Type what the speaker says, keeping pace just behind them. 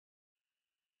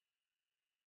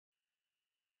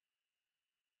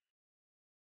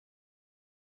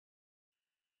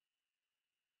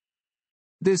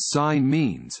This sign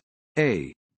means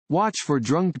A. Watch for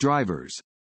drunk drivers.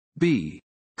 B.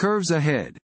 Curves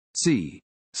ahead. C.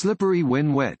 Slippery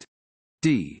when wet.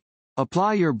 D.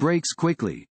 Apply your brakes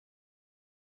quickly.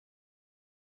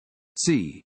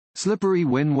 C. Slippery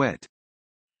when wet.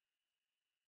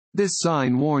 This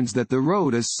sign warns that the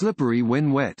road is slippery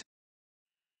when wet.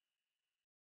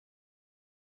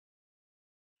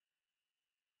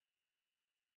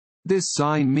 This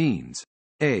sign means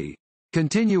A.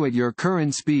 Continue at your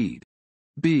current speed.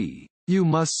 B. You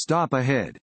must stop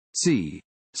ahead. C.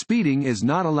 Speeding is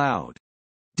not allowed.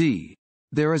 D.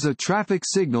 There is a traffic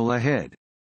signal ahead.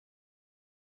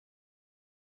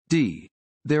 D.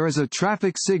 There is a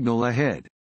traffic signal ahead.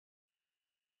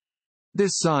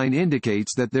 This sign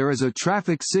indicates that there is a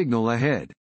traffic signal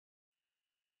ahead.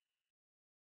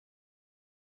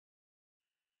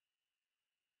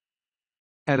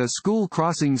 At a school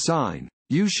crossing sign,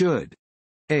 you should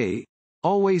A.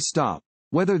 Always stop,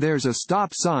 whether there's a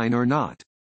stop sign or not.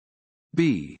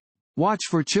 B. Watch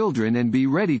for children and be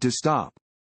ready to stop.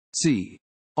 C.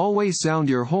 Always sound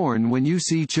your horn when you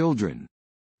see children.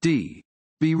 D.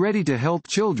 Be ready to help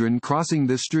children crossing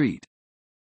the street.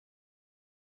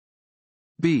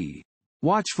 B.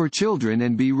 Watch for children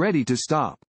and be ready to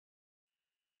stop.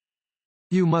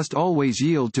 You must always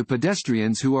yield to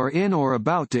pedestrians who are in or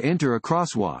about to enter a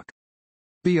crosswalk.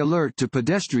 Be alert to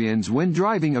pedestrians when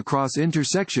driving across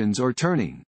intersections or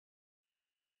turning.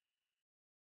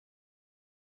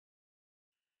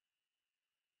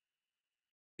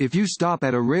 If you stop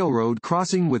at a railroad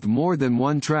crossing with more than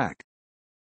one track.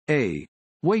 A.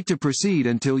 Wait to proceed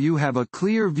until you have a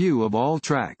clear view of all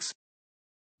tracks.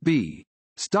 B.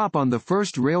 Stop on the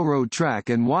first railroad track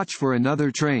and watch for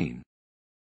another train.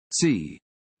 C.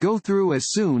 Go through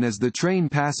as soon as the train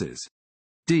passes.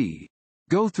 D.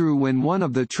 Go through when one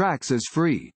of the tracks is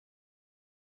free.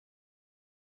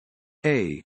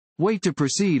 A. Wait to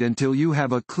proceed until you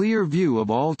have a clear view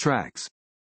of all tracks.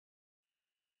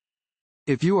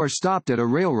 If you are stopped at a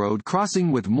railroad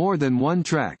crossing with more than one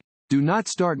track, do not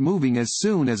start moving as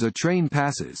soon as a train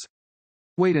passes.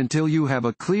 Wait until you have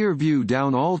a clear view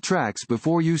down all tracks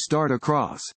before you start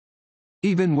across.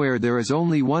 Even where there is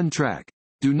only one track,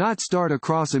 do not start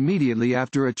across immediately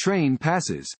after a train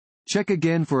passes. Check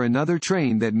again for another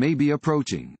train that may be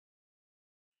approaching.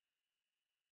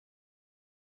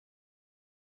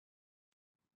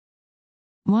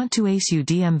 Want to ace your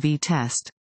DMV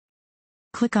test?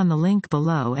 Click on the link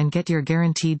below and get your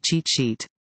guaranteed cheat sheet.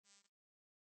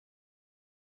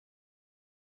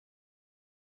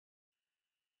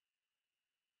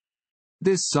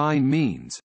 This sign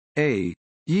means A.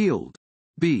 Yield.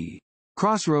 B.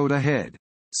 Crossroad ahead.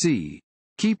 C.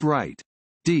 Keep right.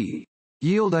 D.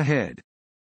 Yield ahead.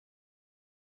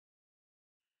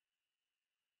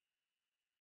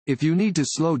 If you need to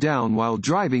slow down while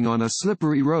driving on a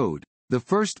slippery road, the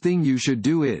first thing you should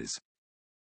do is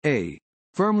A.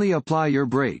 Firmly apply your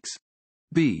brakes.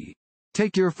 B.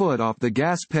 Take your foot off the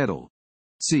gas pedal.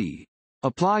 C.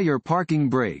 Apply your parking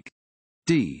brake.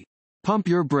 D. Pump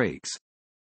your brakes.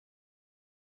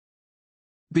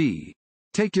 B.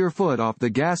 Take your foot off the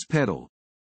gas pedal.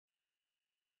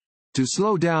 To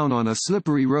slow down on a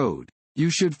slippery road, you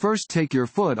should first take your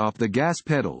foot off the gas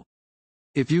pedal.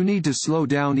 If you need to slow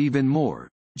down even more,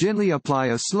 gently apply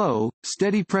a slow,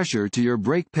 steady pressure to your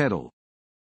brake pedal.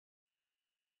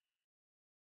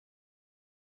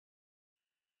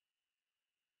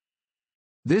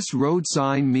 This road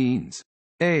sign means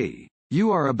A.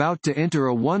 You are about to enter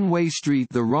a one-way street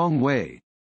the wrong way.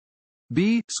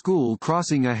 B. School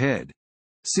crossing ahead.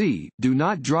 C. Do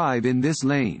not drive in this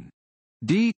lane.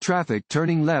 D. Traffic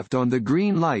turning left on the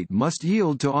green light must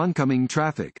yield to oncoming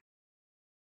traffic.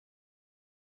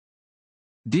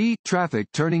 D. Traffic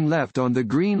turning left on the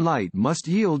green light must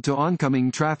yield to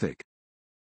oncoming traffic.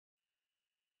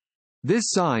 This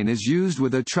sign is used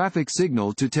with a traffic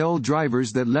signal to tell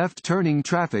drivers that left-turning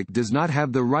traffic does not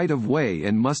have the right of way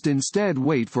and must instead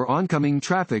wait for oncoming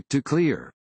traffic to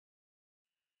clear.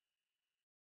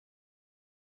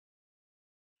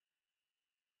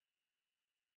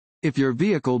 If your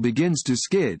vehicle begins to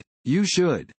skid, you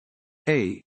should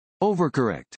A.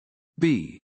 Overcorrect.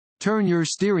 B. Turn your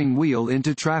steering wheel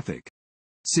into traffic.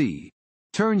 C.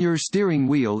 Turn your steering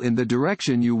wheel in the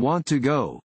direction you want to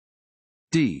go.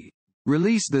 D.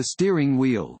 Release the steering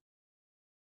wheel.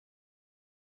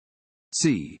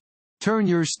 C. Turn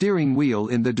your steering wheel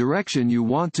in the direction you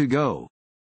want to go.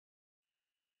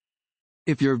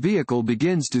 If your vehicle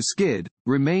begins to skid,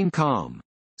 remain calm.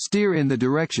 Steer in the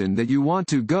direction that you want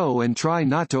to go and try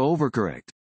not to overcorrect.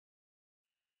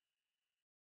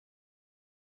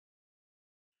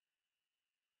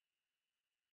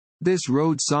 This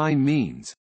road sign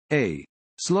means A.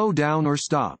 Slow down or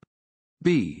stop.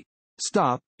 B.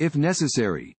 Stop, if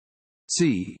necessary.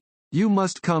 C. You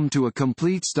must come to a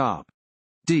complete stop.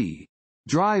 D.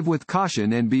 Drive with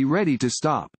caution and be ready to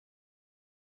stop.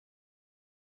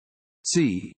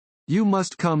 C. You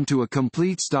must come to a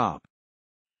complete stop.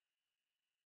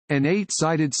 An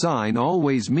 8-sided sign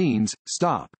always means,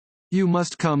 stop. You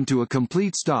must come to a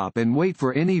complete stop and wait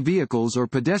for any vehicles or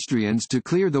pedestrians to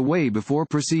clear the way before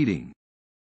proceeding.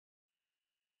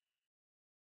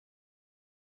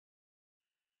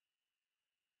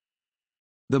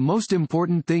 The most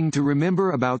important thing to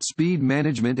remember about speed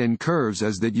management and curves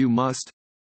is that you must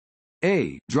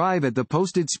A. Drive at the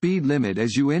posted speed limit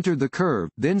as you enter the curve,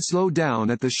 then slow down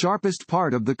at the sharpest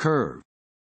part of the curve.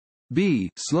 B.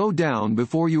 Slow down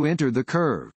before you enter the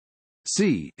curve.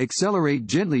 C. Accelerate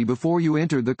gently before you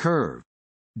enter the curve.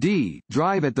 D.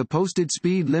 Drive at the posted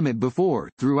speed limit before,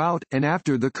 throughout, and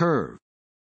after the curve.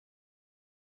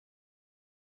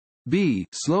 B.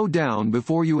 Slow down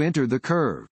before you enter the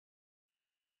curve.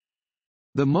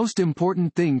 The most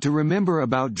important thing to remember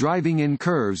about driving in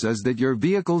curves is that your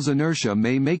vehicle's inertia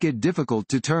may make it difficult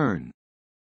to turn.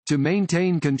 To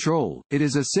maintain control, it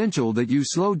is essential that you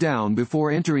slow down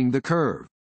before entering the curve.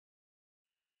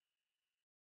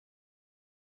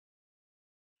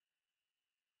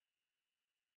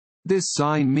 This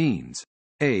sign means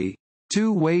A.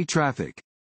 Two-way traffic.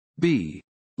 B.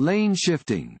 Lane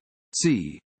shifting.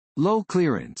 C. Low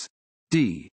clearance.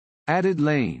 D. Added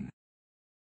lane.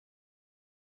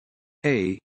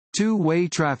 A. Two-way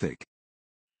traffic.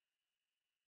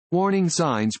 Warning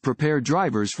signs prepare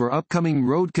drivers for upcoming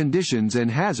road conditions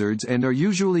and hazards and are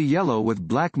usually yellow with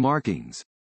black markings.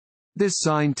 This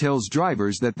sign tells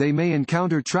drivers that they may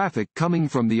encounter traffic coming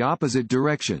from the opposite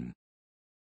direction.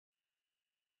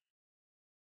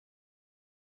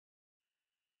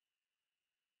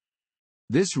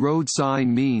 This road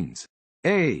sign means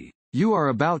A. You are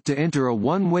about to enter a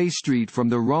one-way street from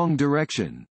the wrong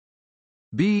direction.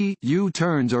 B.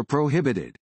 U-turns are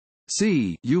prohibited.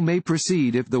 C. You may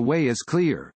proceed if the way is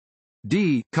clear.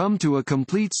 D. Come to a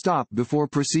complete stop before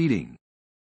proceeding.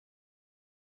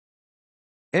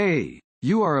 A.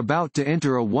 You are about to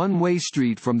enter a one-way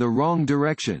street from the wrong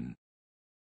direction.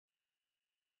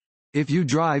 If you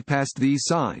drive past these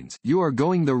signs, you are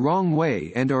going the wrong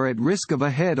way and are at risk of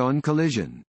a head-on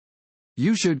collision.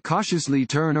 You should cautiously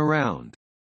turn around.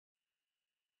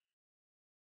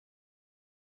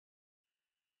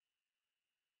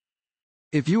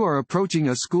 If you are approaching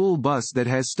a school bus that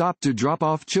has stopped to drop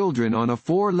off children on a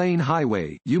 4-lane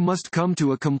highway, you must come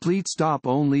to a complete stop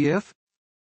only if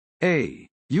A.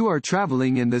 You are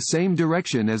traveling in the same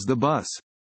direction as the bus.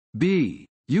 B.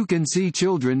 You can see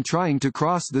children trying to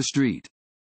cross the street.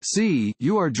 C.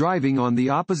 You are driving on the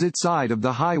opposite side of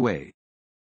the highway.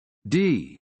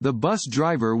 D. The bus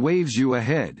driver waves you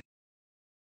ahead.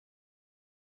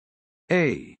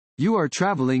 A. You are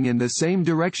traveling in the same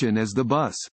direction as the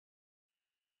bus.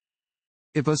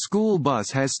 If a school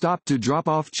bus has stopped to drop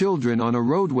off children on a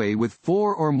roadway with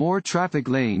 4 or more traffic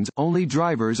lanes, only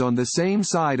drivers on the same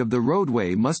side of the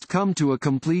roadway must come to a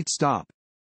complete stop.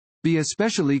 Be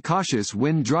especially cautious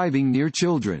when driving near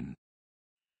children.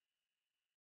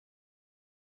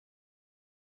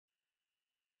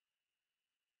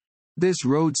 This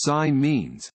road sign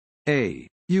means A.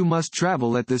 You must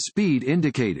travel at the speed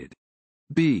indicated.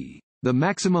 B. The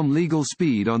maximum legal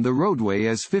speed on the roadway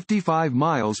is 55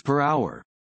 miles per hour.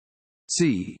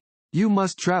 C. You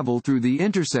must travel through the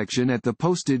intersection at the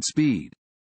posted speed.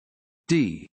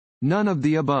 D. None of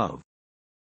the above.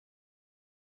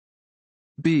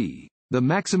 B. The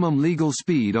maximum legal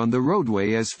speed on the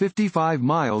roadway is 55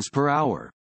 miles per hour.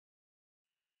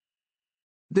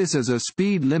 This is a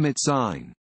speed limit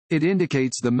sign. It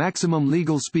indicates the maximum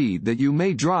legal speed that you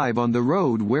may drive on the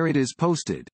road where it is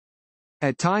posted.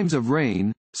 At times of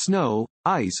rain, snow,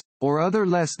 ice, or other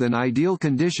less than ideal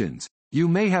conditions, you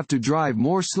may have to drive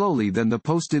more slowly than the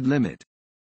posted limit.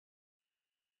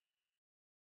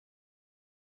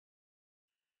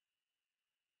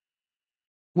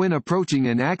 When approaching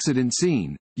an accident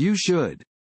scene, you should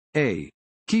A.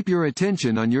 Keep your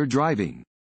attention on your driving.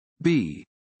 B.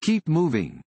 Keep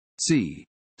moving. C.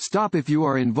 Stop if you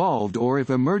are involved or if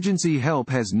emergency help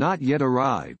has not yet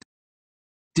arrived.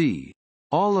 D.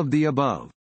 All of the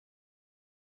above.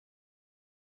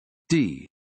 D.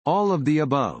 All of the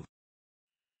above.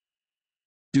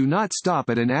 Do not stop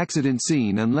at an accident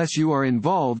scene unless you are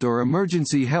involved or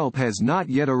emergency help has not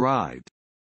yet arrived.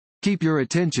 Keep your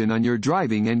attention on your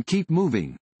driving and keep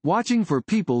moving, watching for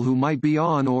people who might be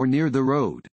on or near the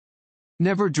road.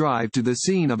 Never drive to the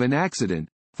scene of an accident,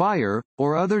 fire,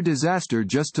 or other disaster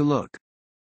just to look.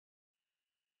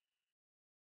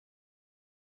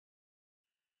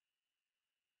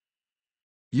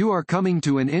 You are coming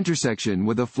to an intersection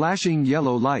with a flashing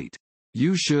yellow light.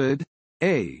 You should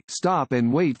A. Stop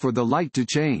and wait for the light to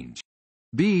change.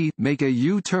 B. Make a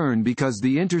U-turn because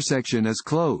the intersection is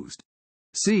closed.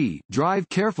 C. Drive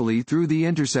carefully through the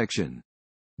intersection.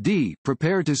 D.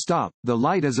 Prepare to stop, the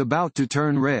light is about to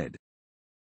turn red.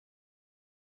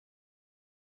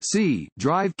 C.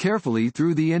 Drive carefully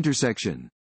through the intersection.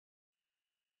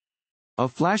 A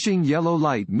flashing yellow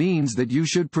light means that you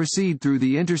should proceed through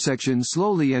the intersection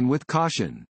slowly and with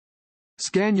caution.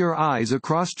 Scan your eyes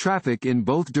across traffic in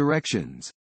both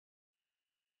directions.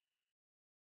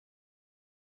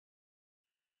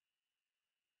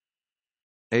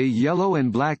 A yellow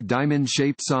and black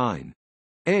diamond-shaped sign.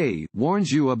 A.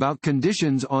 Warns you about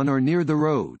conditions on or near the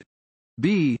road.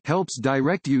 B. Helps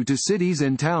direct you to cities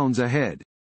and towns ahead.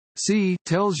 C.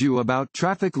 Tells you about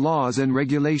traffic laws and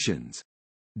regulations.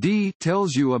 D.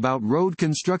 Tells you about road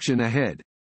construction ahead.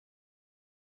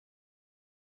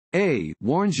 A.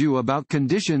 Warns you about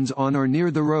conditions on or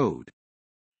near the road.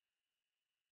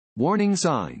 Warning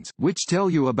signs, which tell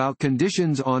you about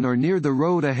conditions on or near the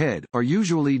road ahead, are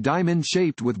usually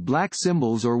diamond-shaped with black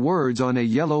symbols or words on a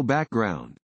yellow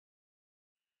background.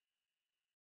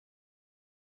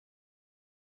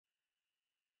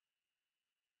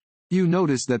 You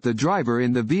notice that the driver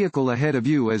in the vehicle ahead of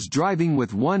you is driving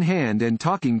with one hand and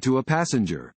talking to a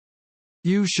passenger.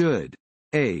 You should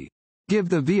A. Give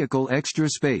the vehicle extra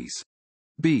space.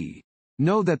 B.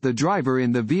 Know that the driver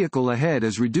in the vehicle ahead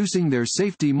is reducing their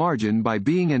safety margin by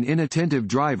being an inattentive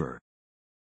driver.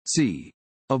 C.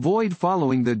 Avoid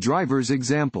following the driver's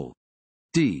example.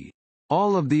 D.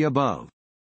 All of the above.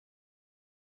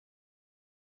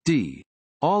 D.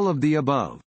 All of the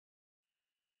above.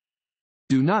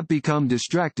 Do not become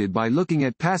distracted by looking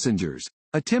at passengers,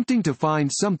 attempting to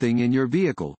find something in your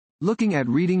vehicle, looking at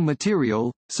reading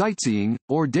material, sightseeing,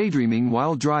 or daydreaming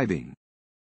while driving.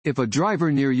 If a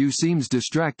driver near you seems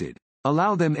distracted,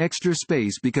 allow them extra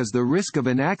space because the risk of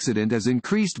an accident is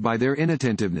increased by their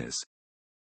inattentiveness.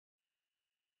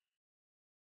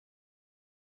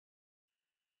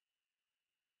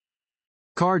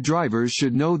 Car drivers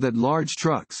should know that large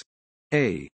trucks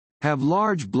A. Have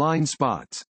large blind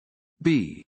spots.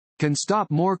 B. Can stop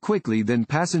more quickly than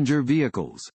passenger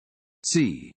vehicles.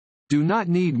 C. Do not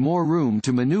need more room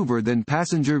to maneuver than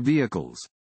passenger vehicles.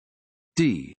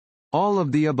 D. All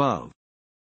of the above.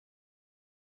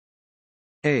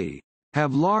 A.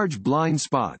 Have large blind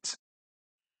spots.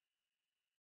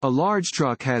 A large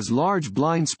truck has large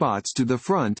blind spots to the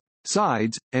front,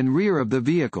 sides, and rear of the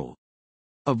vehicle.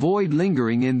 Avoid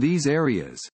lingering in these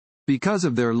areas. Because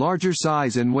of their larger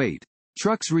size and weight,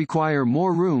 trucks require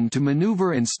more room to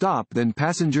maneuver and stop than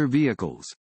passenger vehicles.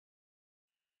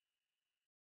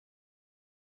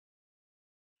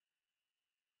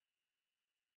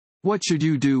 What should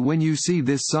you do when you see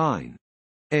this sign?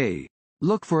 A.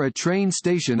 Look for a train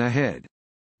station ahead.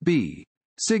 B.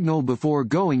 Signal before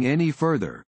going any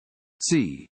further.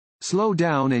 C. Slow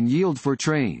down and yield for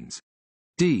trains.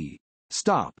 D.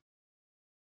 Stop.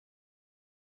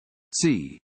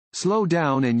 C. Slow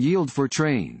down and yield for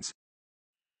trains.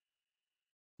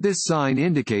 This sign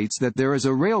indicates that there is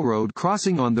a railroad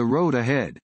crossing on the road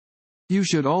ahead. You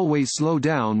should always slow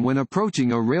down when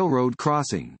approaching a railroad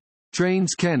crossing.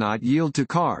 Trains cannot yield to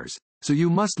cars, so you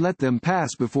must let them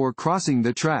pass before crossing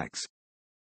the tracks.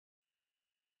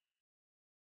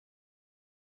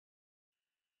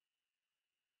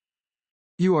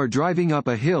 You are driving up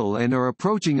a hill and are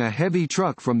approaching a heavy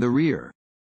truck from the rear.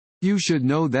 You should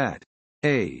know that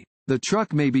A. The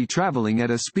truck may be traveling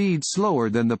at a speed slower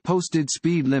than the posted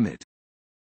speed limit.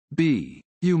 B.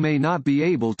 You may not be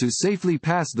able to safely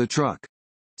pass the truck.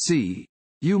 C.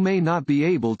 You may not be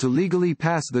able to legally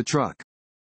pass the truck.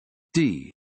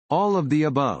 D. All of the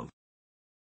above.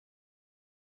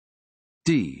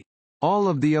 D. All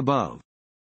of the above.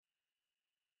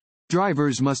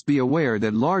 Drivers must be aware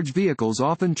that large vehicles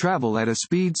often travel at a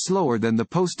speed slower than the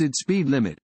posted speed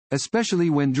limit,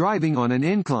 especially when driving on an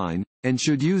incline, and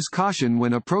should use caution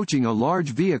when approaching a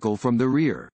large vehicle from the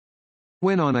rear.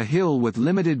 When on a hill with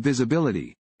limited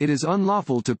visibility, it is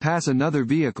unlawful to pass another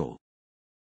vehicle.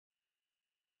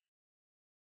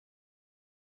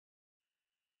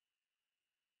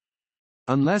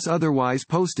 Unless otherwise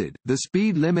posted, the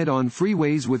speed limit on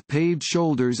freeways with paved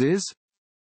shoulders is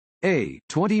A.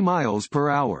 20 miles per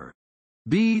hour.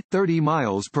 B. 30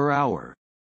 miles per hour.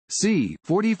 C.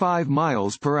 45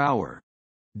 miles per hour.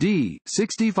 D.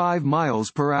 65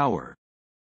 miles per hour.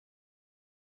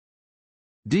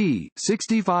 D.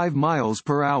 65 miles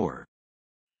per hour.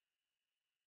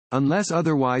 Unless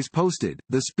otherwise posted,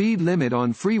 the speed limit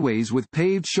on freeways with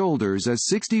paved shoulders is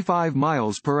 65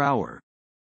 miles per hour.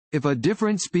 If a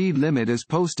different speed limit is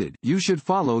posted, you should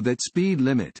follow that speed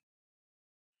limit.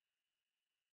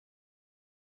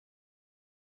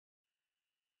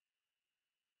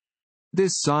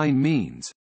 This sign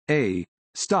means A.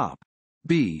 Stop.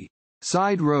 B.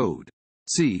 Side road.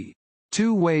 C.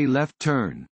 Two-way left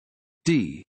turn.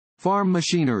 D. Farm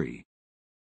machinery.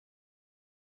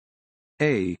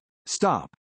 A. Stop.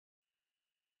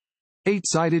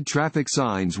 8-sided traffic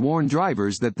signs warn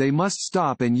drivers that they must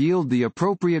stop and yield the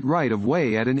appropriate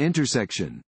right-of-way at an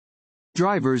intersection.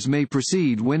 Drivers may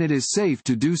proceed when it is safe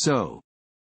to do so.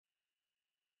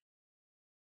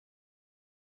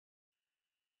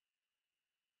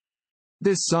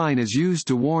 This sign is used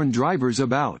to warn drivers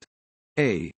about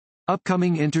A.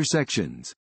 Upcoming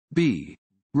intersections. B.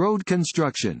 Road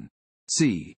construction.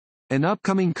 C. An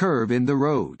upcoming curve in the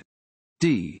road.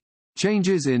 D.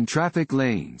 Changes in traffic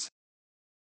lanes.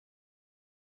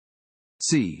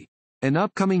 C. An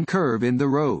upcoming curve in the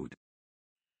road.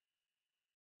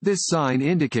 This sign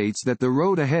indicates that the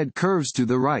road ahead curves to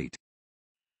the right.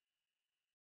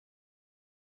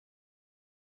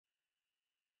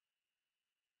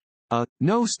 A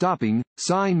no stopping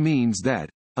sign means that,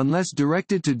 unless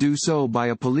directed to do so by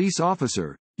a police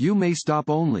officer, you may stop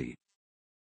only.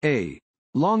 A.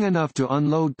 Long enough to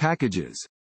unload packages.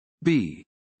 B.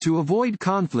 To avoid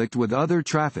conflict with other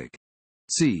traffic.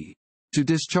 C. To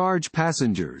discharge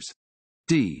passengers.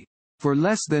 D. For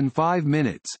less than 5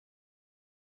 minutes.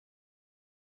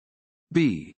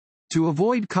 B. To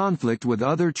avoid conflict with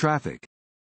other traffic.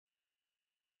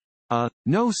 A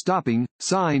no stopping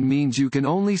sign means you can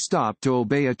only stop to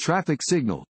obey a traffic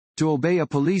signal, to obey a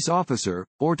police officer,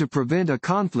 or to prevent a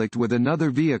conflict with another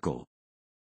vehicle.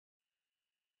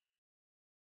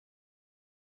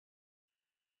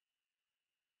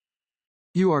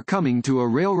 You are coming to a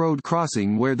railroad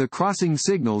crossing where the crossing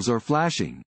signals are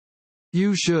flashing.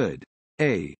 You should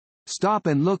A. Stop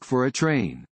and look for a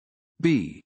train.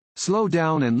 B. Slow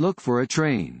down and look for a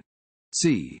train.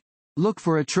 C. Look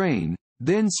for a train,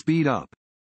 then speed up.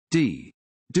 D.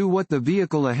 Do what the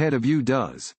vehicle ahead of you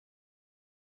does.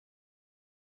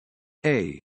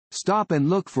 A. Stop and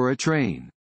look for a train.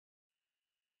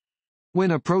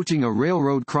 When approaching a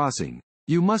railroad crossing,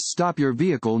 you must stop your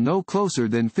vehicle no closer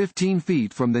than 15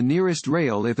 feet from the nearest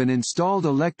rail if an installed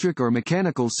electric or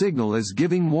mechanical signal is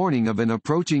giving warning of an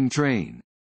approaching train.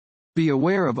 Be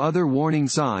aware of other warning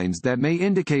signs that may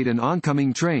indicate an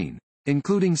oncoming train,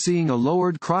 including seeing a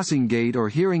lowered crossing gate or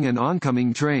hearing an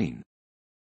oncoming train.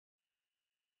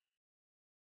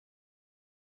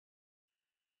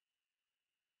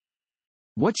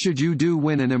 What should you do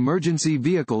when an emergency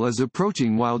vehicle is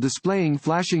approaching while displaying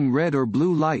flashing red or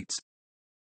blue lights?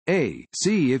 A.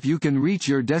 See if you can reach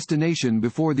your destination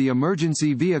before the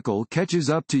emergency vehicle catches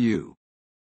up to you.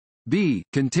 B.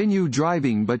 Continue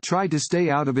driving but try to stay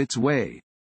out of its way.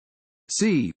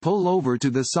 C. Pull over to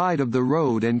the side of the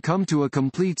road and come to a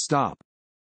complete stop.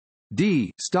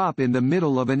 D. Stop in the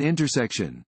middle of an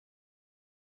intersection.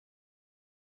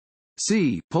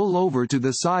 C. Pull over to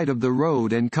the side of the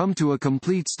road and come to a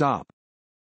complete stop.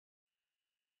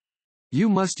 You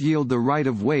must yield the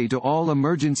right-of-way to all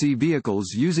emergency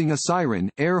vehicles using a siren,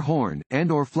 air horn,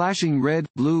 and/or flashing red,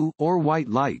 blue, or white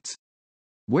lights.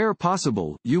 Where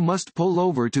possible, you must pull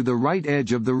over to the right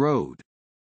edge of the road.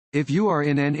 If you are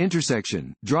in an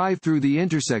intersection, drive through the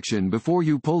intersection before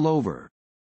you pull over.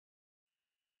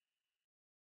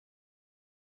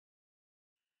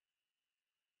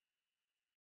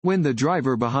 When the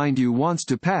driver behind you wants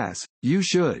to pass, you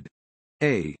should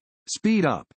A. Speed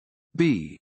up.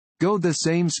 B. Go the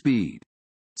same speed.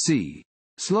 C.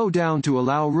 Slow down to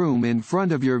allow room in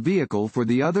front of your vehicle for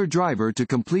the other driver to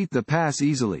complete the pass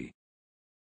easily.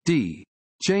 D.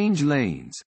 Change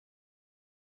lanes.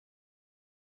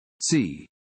 C.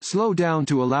 Slow down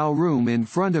to allow room in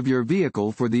front of your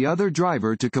vehicle for the other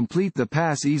driver to complete the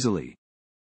pass easily.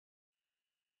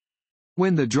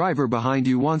 When the driver behind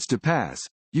you wants to pass,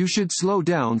 you should slow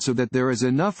down so that there is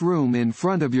enough room in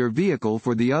front of your vehicle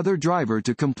for the other driver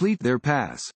to complete their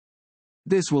pass.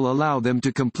 This will allow them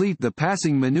to complete the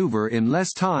passing maneuver in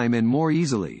less time and more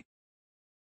easily.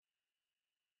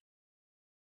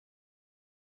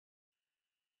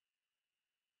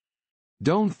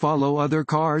 Don't follow other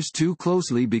cars too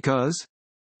closely because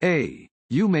A.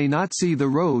 You may not see the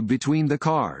road between the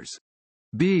cars.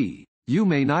 B. You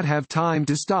may not have time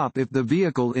to stop if the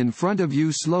vehicle in front of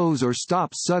you slows or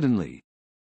stops suddenly.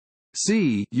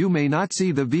 C. You may not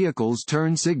see the vehicle's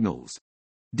turn signals.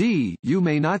 D. You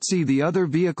may not see the other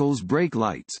vehicle's brake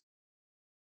lights.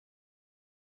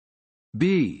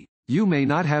 B. You may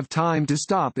not have time to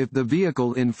stop if the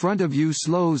vehicle in front of you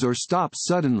slows or stops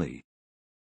suddenly.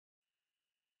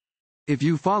 If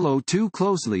you follow too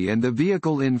closely and the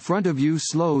vehicle in front of you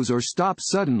slows or stops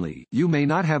suddenly, you may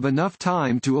not have enough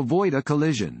time to avoid a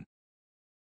collision.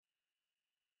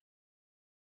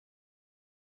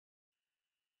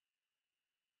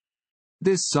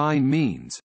 This sign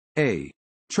means A.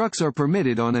 Trucks are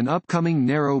permitted on an upcoming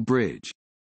narrow bridge.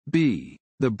 B.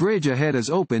 The bridge ahead is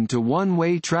open to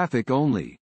one-way traffic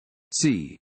only.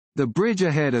 C. The bridge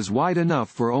ahead is wide enough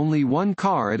for only one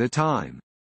car at a time.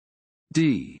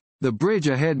 D. The bridge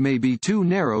ahead may be too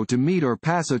narrow to meet or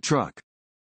pass a truck.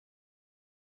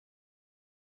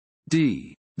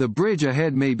 D. The bridge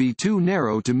ahead may be too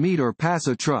narrow to meet or pass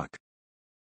a truck.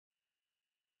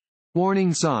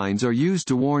 Warning signs are used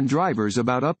to warn drivers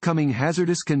about upcoming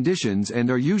hazardous conditions and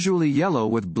are usually yellow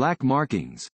with black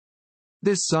markings.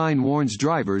 This sign warns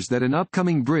drivers that an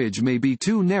upcoming bridge may be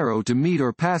too narrow to meet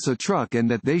or pass a truck and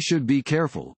that they should be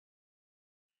careful.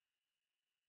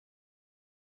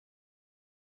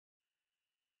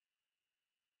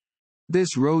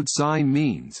 This road sign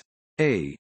means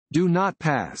A. Do not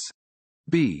pass.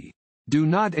 B. Do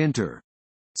not enter.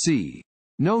 C.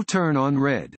 No turn on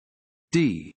red.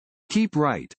 D. Keep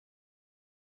right.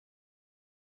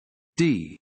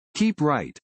 D. Keep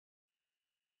right.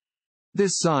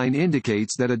 This sign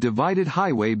indicates that a divided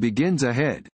highway begins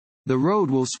ahead. The road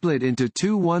will split into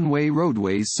two one-way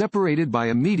roadways separated by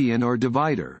a median or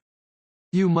divider.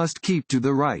 You must keep to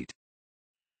the right.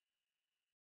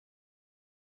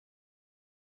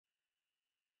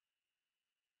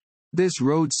 This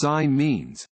road sign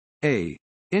means A.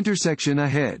 Intersection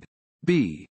ahead.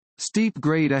 B. Steep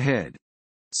grade ahead.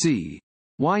 C.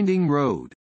 Winding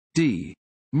road. D.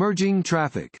 Merging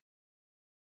traffic.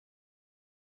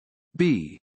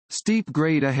 B. Steep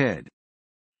grade ahead.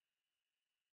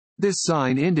 This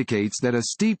sign indicates that a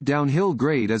steep downhill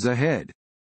grade is ahead.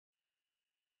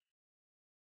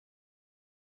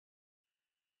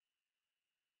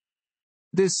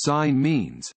 This sign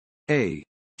means A.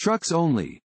 Trucks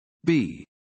only. B.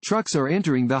 Trucks are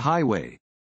entering the highway.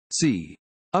 C.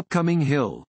 Upcoming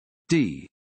hill. D.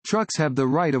 Trucks have the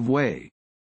right of way.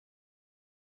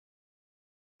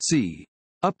 C.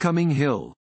 Upcoming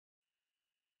hill.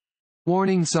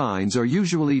 Warning signs are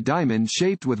usually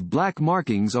diamond-shaped with black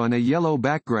markings on a yellow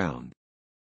background.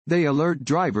 They alert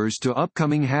drivers to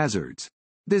upcoming hazards.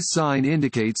 This sign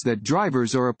indicates that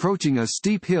drivers are approaching a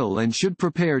steep hill and should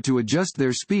prepare to adjust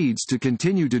their speeds to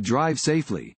continue to drive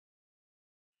safely.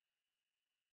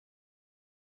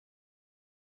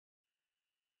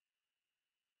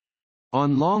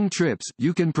 On long trips,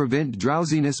 you can prevent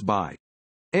drowsiness by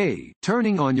A.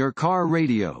 Turning on your car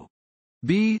radio.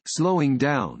 B. Slowing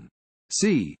down.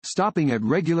 C. Stopping at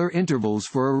regular intervals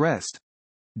for a rest.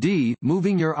 D.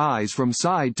 Moving your eyes from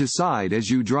side to side as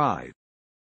you drive.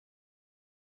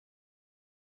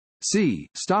 C.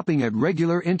 Stopping at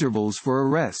regular intervals for a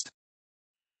rest.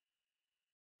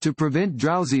 To prevent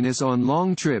drowsiness on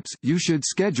long trips, you should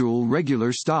schedule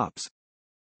regular stops.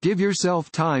 Give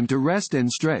yourself time to rest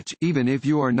and stretch, even if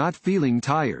you are not feeling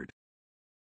tired.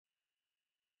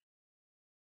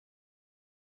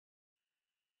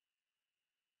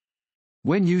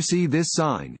 When you see this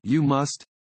sign, you must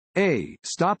A.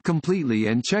 Stop completely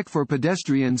and check for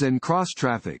pedestrians and cross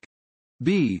traffic.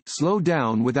 B. Slow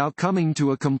down without coming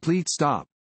to a complete stop.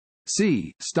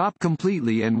 C. Stop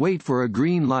completely and wait for a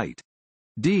green light.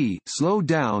 D. Slow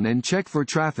down and check for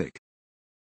traffic.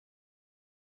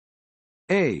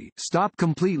 A. Stop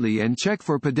completely and check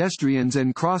for pedestrians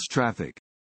and cross traffic.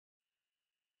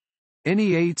 Any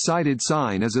 8-sided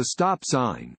sign is a stop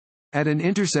sign. At an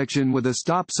intersection with a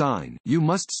stop sign, you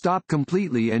must stop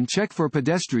completely and check for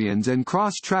pedestrians and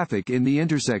cross traffic in the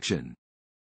intersection.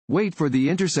 Wait for the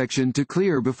intersection to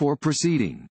clear before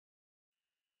proceeding.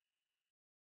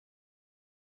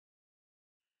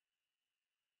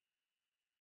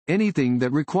 Anything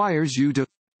that requires you to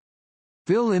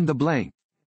fill in the blank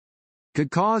could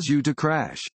cause you to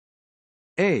crash.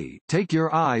 A. Take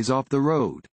your eyes off the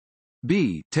road.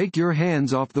 B. Take your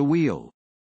hands off the wheel.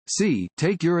 C.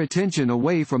 Take your attention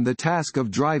away from the task of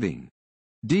driving.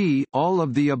 D. All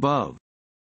of the above.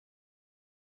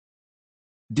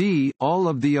 D. All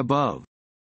of the above.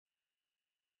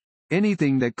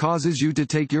 Anything that causes you to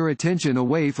take your attention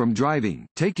away from driving,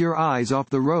 take your eyes off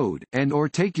the road, and/or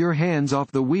take your hands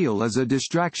off the wheel is a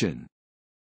distraction.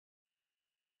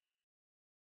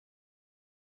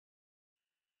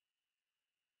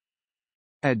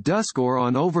 At dusk or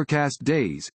on overcast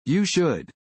days, you should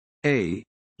A.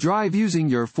 Drive using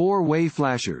your four-way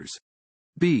flashers.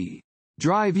 B.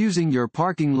 Drive using your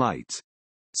parking lights.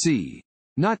 C.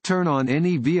 Not turn on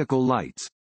any vehicle lights.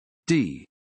 D.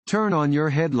 Turn on your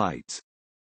headlights.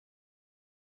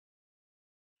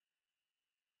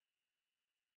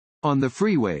 On the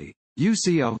freeway, you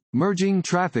see a merging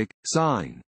traffic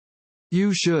sign.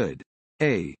 You should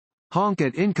A. Honk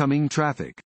at incoming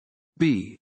traffic.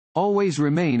 B. Always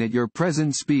remain at your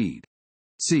present speed.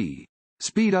 C.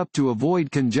 Speed up to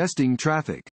avoid congesting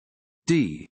traffic.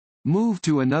 D. Move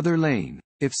to another lane,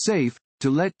 if safe, to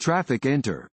let traffic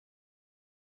enter.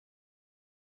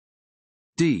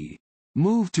 D.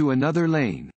 Move to another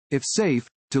lane, if safe,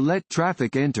 to let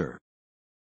traffic enter.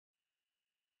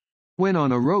 When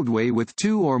on a roadway with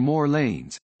 2 or more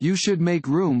lanes, you should make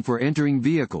room for entering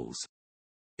vehicles.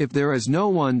 If there is no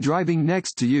one driving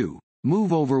next to you,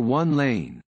 move over one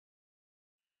lane.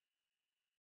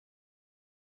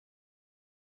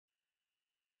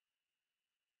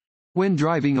 When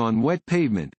driving on wet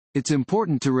pavement, it's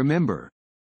important to remember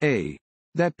A.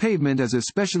 That pavement is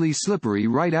especially slippery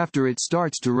right after it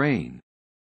starts to rain.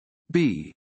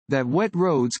 B. That wet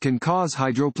roads can cause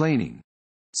hydroplaning.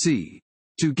 C.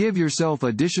 To give yourself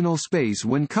additional space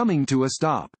when coming to a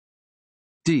stop.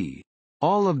 D.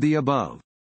 All of the above.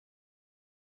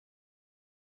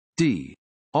 D.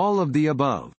 All of the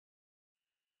above.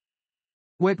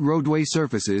 Wet roadway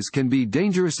surfaces can be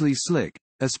dangerously slick,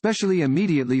 especially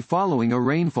immediately following a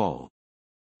rainfall.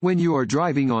 When you are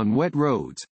driving on wet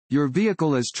roads, your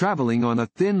vehicle is traveling on a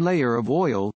thin layer of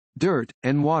oil, dirt,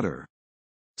 and water.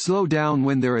 Slow down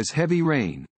when there is heavy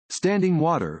rain, standing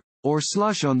water, or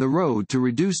slush on the road to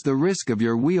reduce the risk of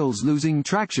your wheels losing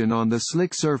traction on the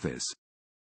slick surface.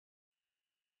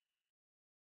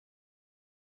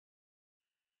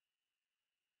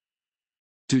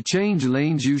 To change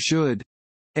lanes you should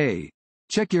A.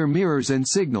 Check your mirrors and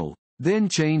signal, then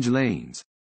change lanes.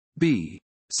 B.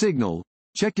 Signal,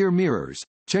 check your mirrors,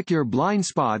 check your blind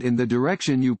spot in the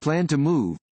direction you plan to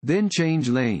move, then change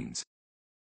lanes.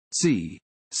 C.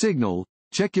 Signal,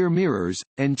 check your mirrors,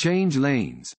 and change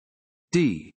lanes.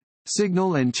 D.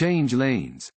 Signal and change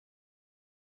lanes.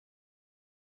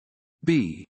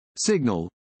 B. Signal,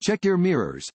 check your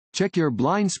mirrors, check your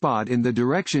blind spot in the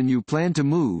direction you plan to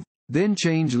move, then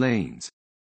change lanes.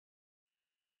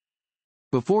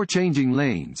 Before changing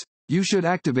lanes, you should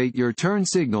activate your turn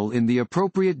signal in the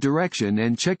appropriate direction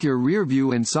and check your rear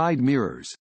view and side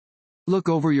mirrors. Look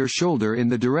over your shoulder in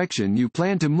the direction you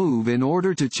plan to move in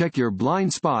order to check your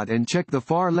blind spot and check the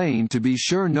far lane to be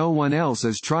sure no one else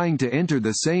is trying to enter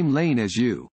the same lane as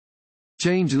you.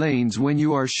 Change lanes when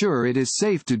you are sure it is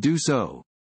safe to do so.